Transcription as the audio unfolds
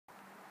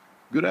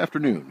Good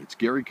afternoon, it's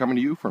Gary coming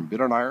to you from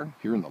Bit on Iron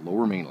here in the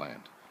Lower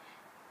Mainland.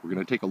 We're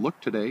going to take a look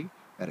today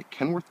at a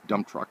Kenworth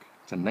dump truck.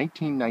 It's a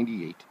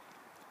 1998.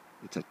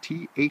 It's a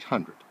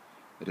T800.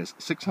 It has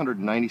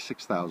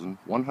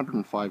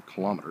 696,105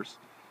 kilometers.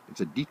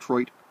 It's a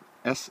Detroit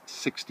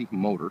S60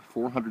 motor,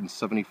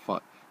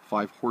 475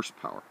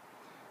 horsepower.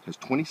 It has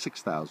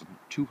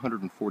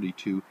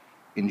 26,242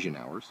 engine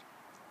hours.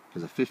 It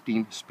has a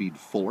 15-speed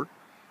Fuller.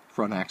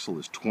 Front axle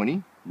is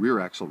 20, rear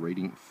axle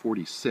rating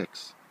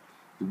 46.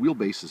 The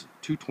wheelbase is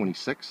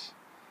 226.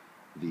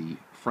 The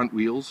front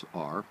wheels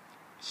are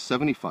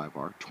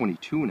 75R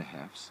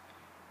 22.5s,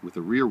 with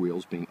the rear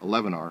wheels being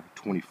 11R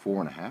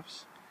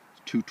 24.5s.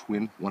 Two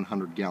twin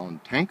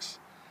 100-gallon tanks.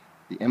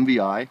 The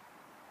MVI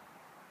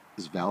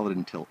is valid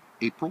until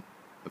April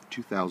of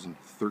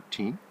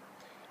 2013.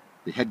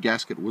 The head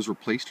gasket was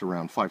replaced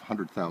around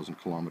 500,000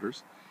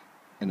 kilometers,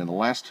 and in the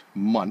last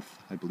month,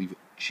 I believe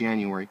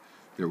January,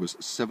 there was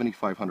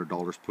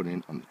 $7,500 put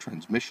in on the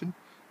transmission,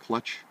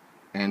 clutch,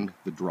 and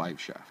the drive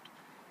shaft.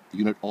 The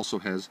unit also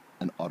has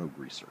an auto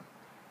greaser.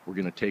 We're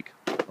going to take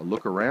a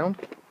look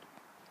around,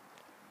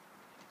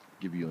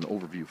 give you an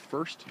overview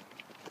first.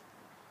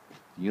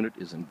 The unit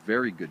is in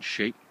very good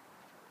shape.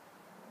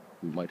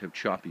 We might have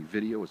choppy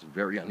video, it's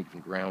very uneven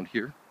ground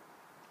here.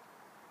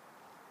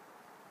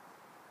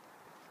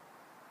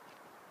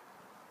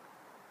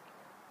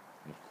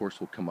 And of course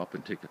we'll come up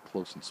and take a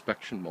close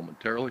inspection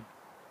momentarily.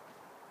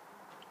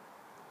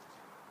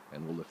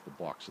 And we'll lift the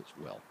box as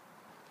well.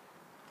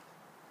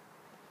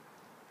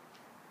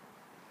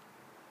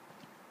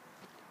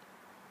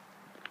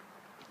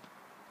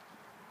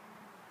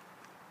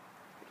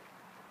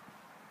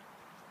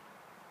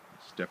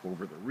 Step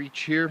over the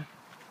reach here.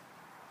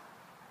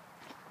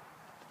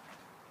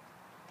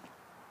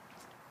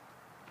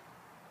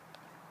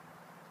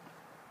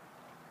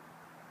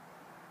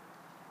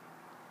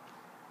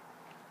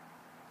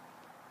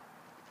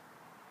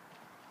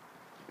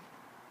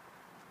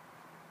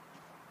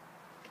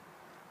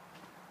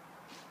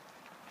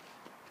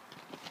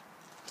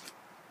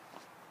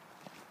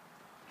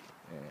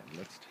 And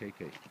let's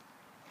take a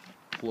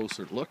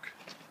closer look.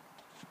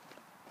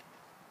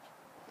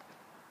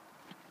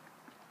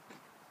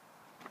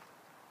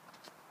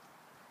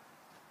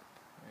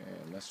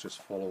 Let's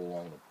just follow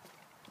along the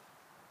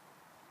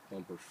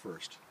bumper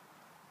first.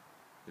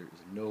 There is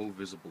no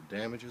visible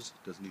damages.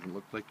 It doesn't even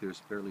look like there's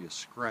barely a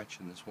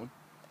scratch in this one.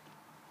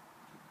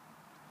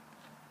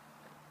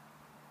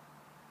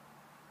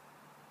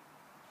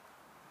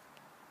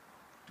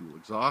 Dual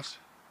exhaust,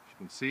 as you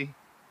can see. And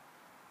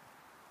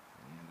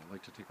I'd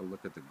like to take a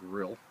look at the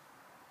grille.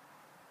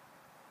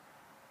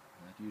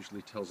 That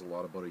usually tells a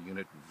lot about a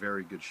unit in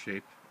very good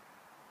shape.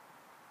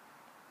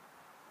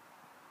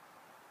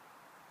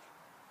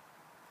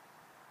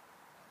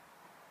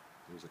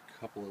 There's a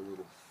couple of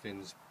little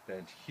fins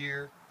bent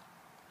here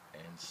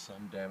and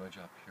some damage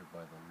up here by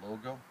the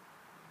logo.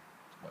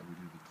 That's why we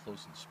do the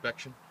close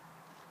inspection.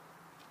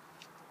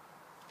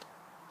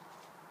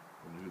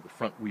 We're going to do the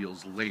front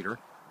wheels later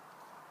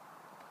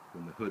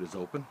when the hood is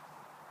open.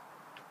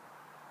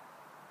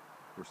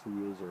 Of course, the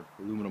wheels are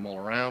aluminum all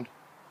around.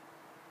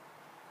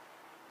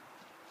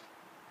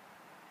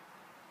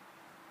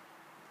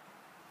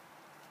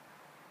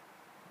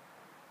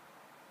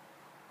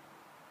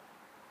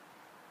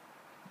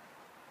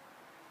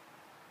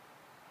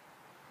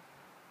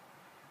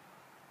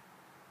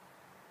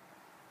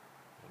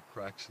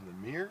 Cracks in the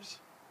mirrors.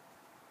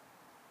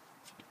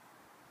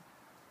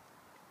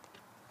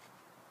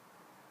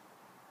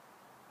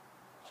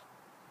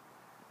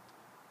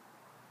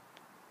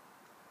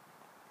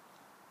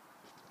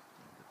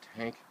 And the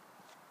tank.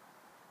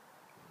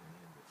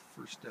 And the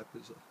first step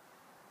is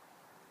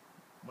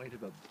might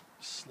have a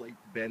slight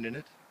bend in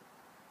it.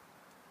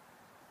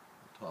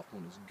 The top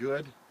one is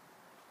good.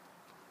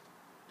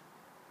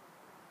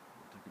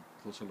 We'll take a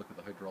closer look at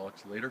the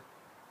hydraulics later.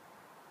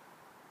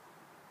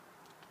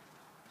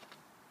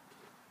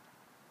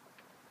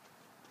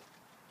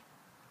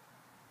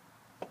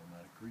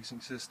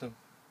 Greasing system.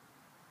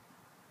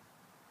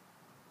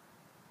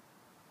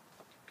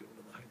 Go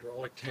to the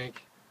hydraulic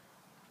tank.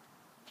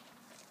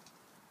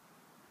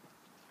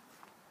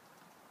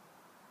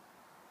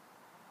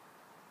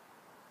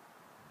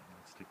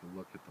 Let's take a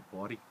look at the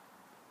body.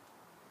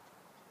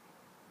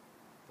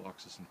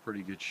 Box is in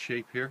pretty good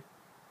shape here.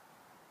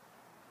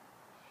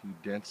 A few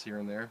dents here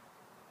and there.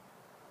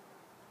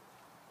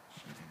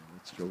 And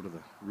let's go to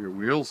the rear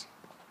wheels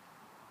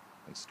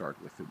and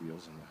start with the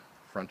wheels in the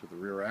front of the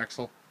rear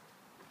axle.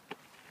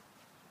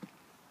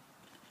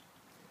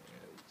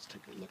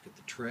 Take a look at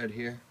the tread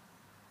here.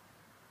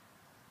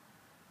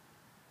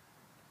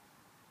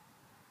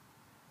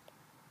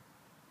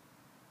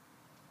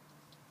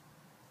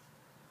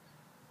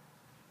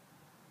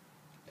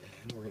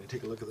 And we're going to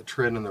take a look at the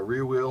tread on the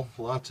rear wheel.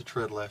 Lots of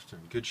tread left, in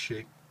good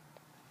shape.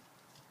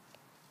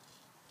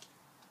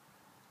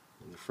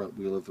 And the front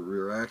wheel of the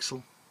rear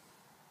axle.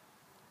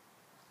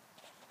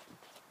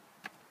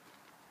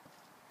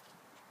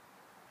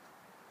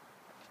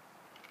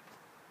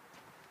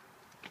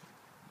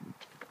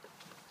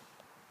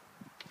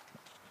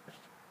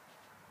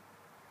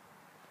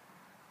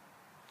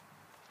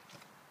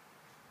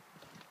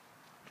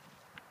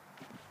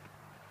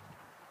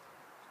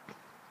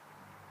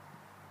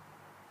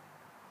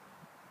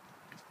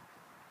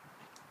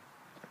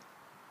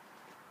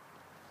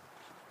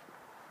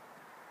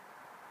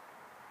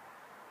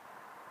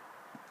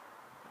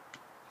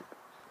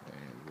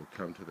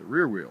 come to the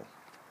rear wheel,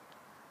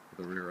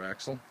 the rear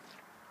axle.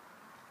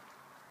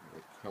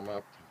 We'll come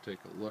up and take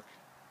a look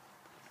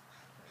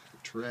at the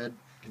tread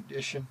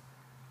condition.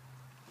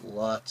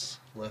 Lots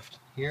left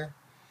here.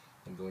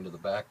 And go into the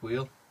back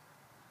wheel.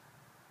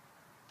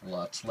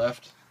 Lots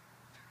left.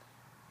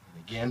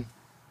 And again,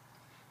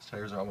 these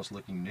tires are almost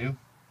looking new.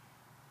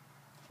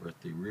 We're at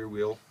the rear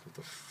wheel with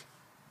the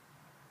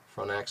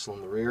front axle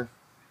in the rear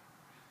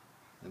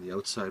and the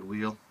outside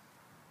wheel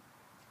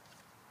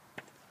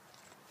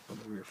on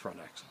the rear front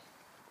axle.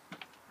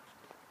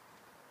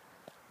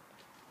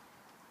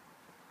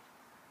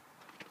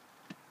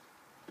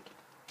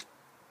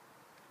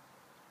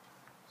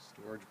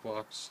 Storage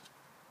box,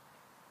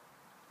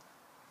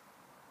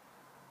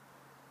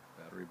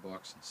 battery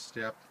box and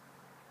step,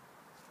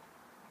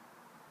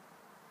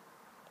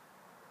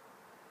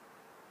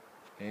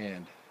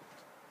 and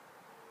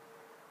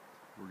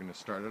we're going to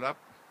start it up.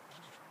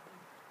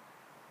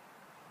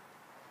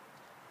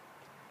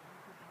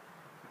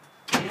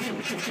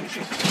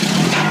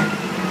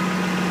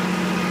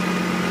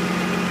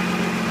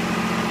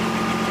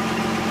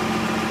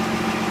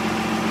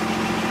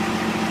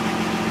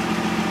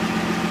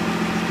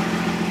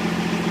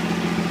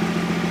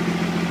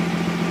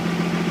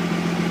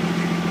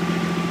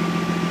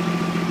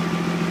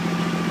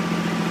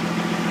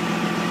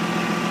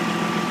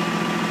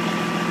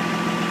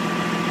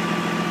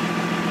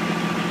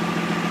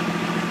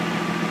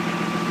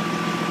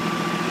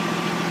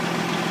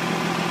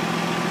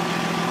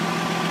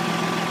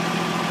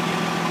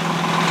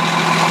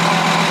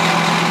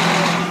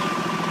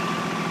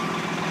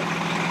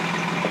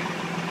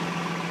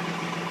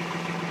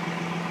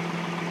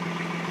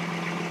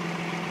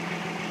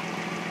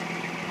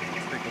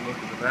 Look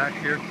at the back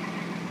here.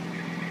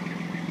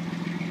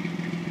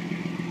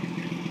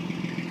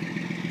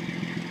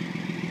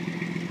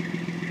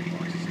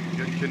 Box is in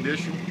good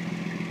condition.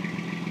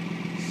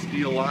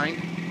 Steel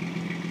lined.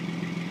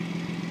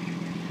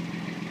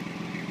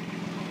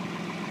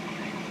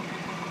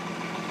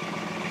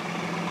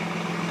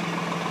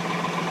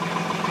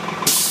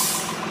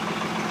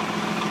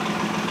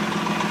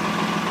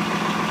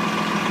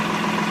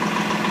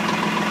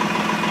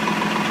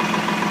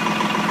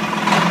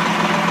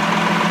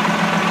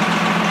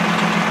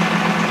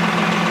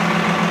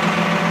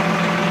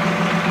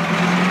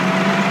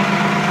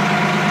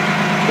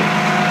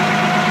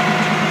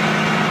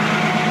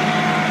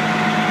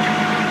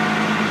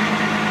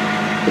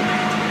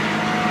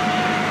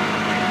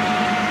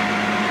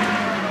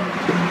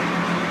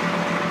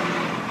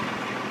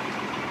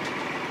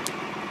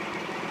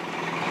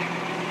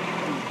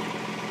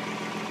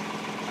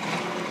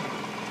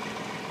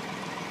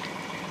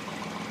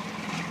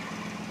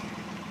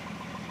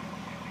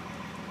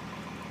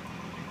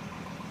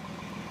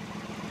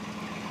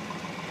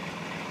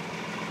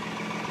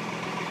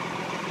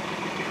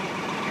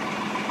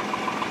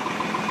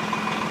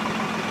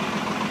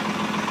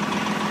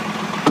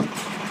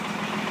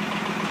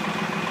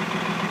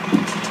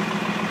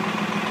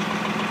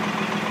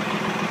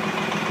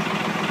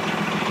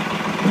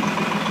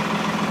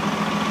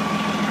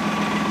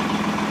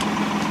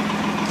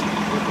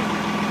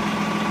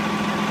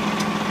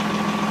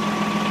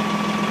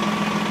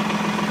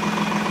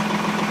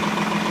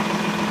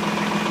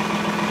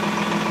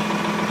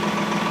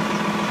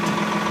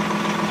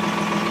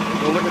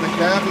 We'll look at the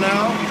cab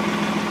now,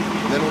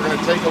 and then we're going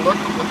to take a look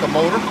at the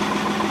motor.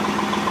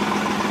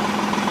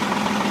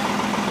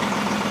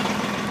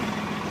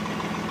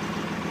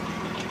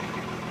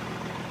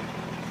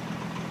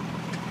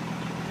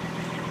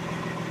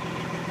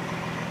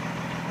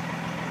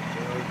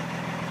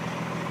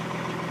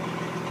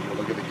 We'll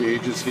look at the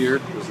gauges here.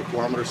 There's the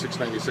kilometer,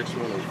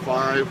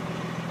 696,105.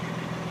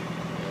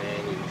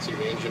 And you can see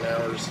the engine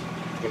hours,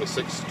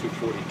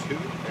 26,242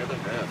 and a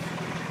half.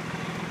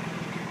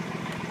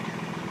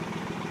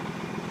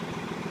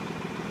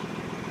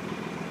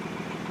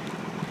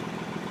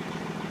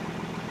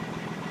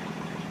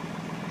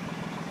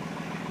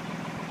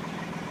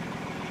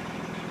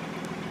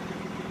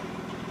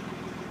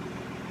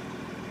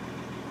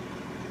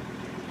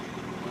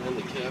 And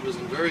the cab is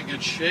in very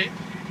good shape.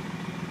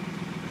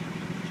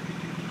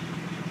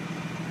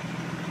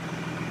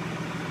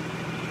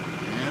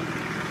 And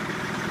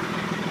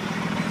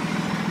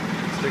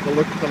let's take a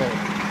look at the motor.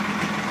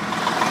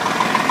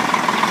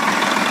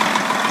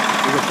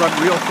 Do the front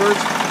wheel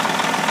first.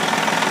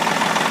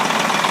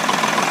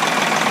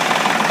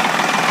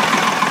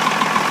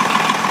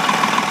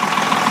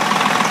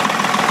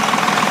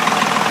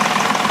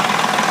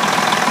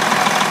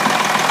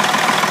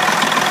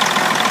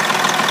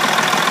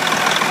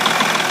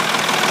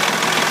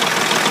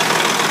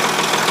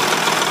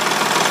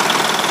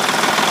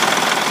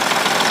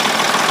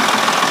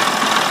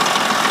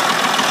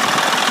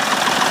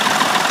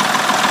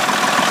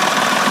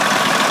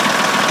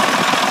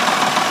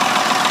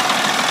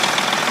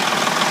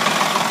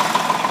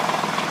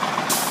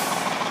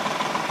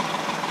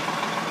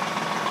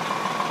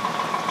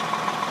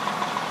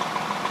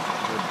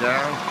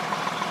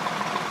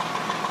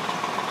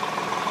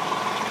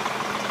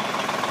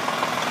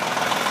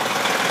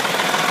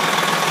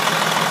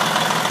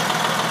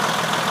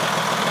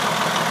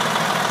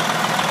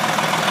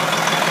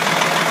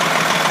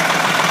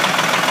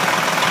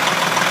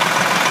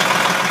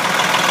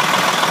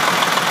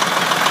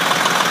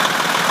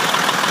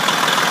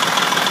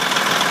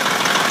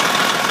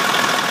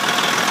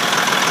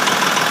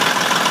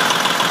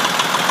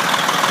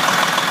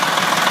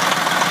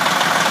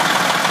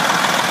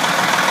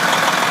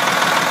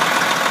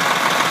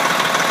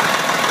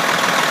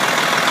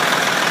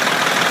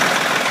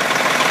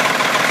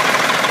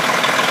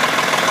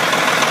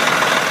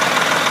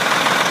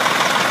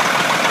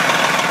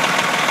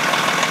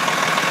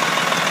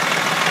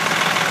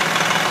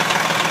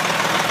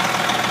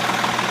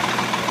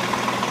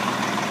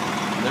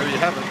 there you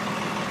have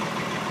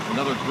it.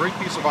 Another great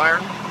piece of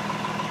iron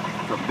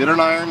from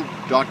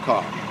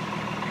IronFind.com.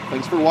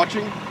 Thanks for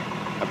watching.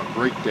 Have a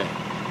great day.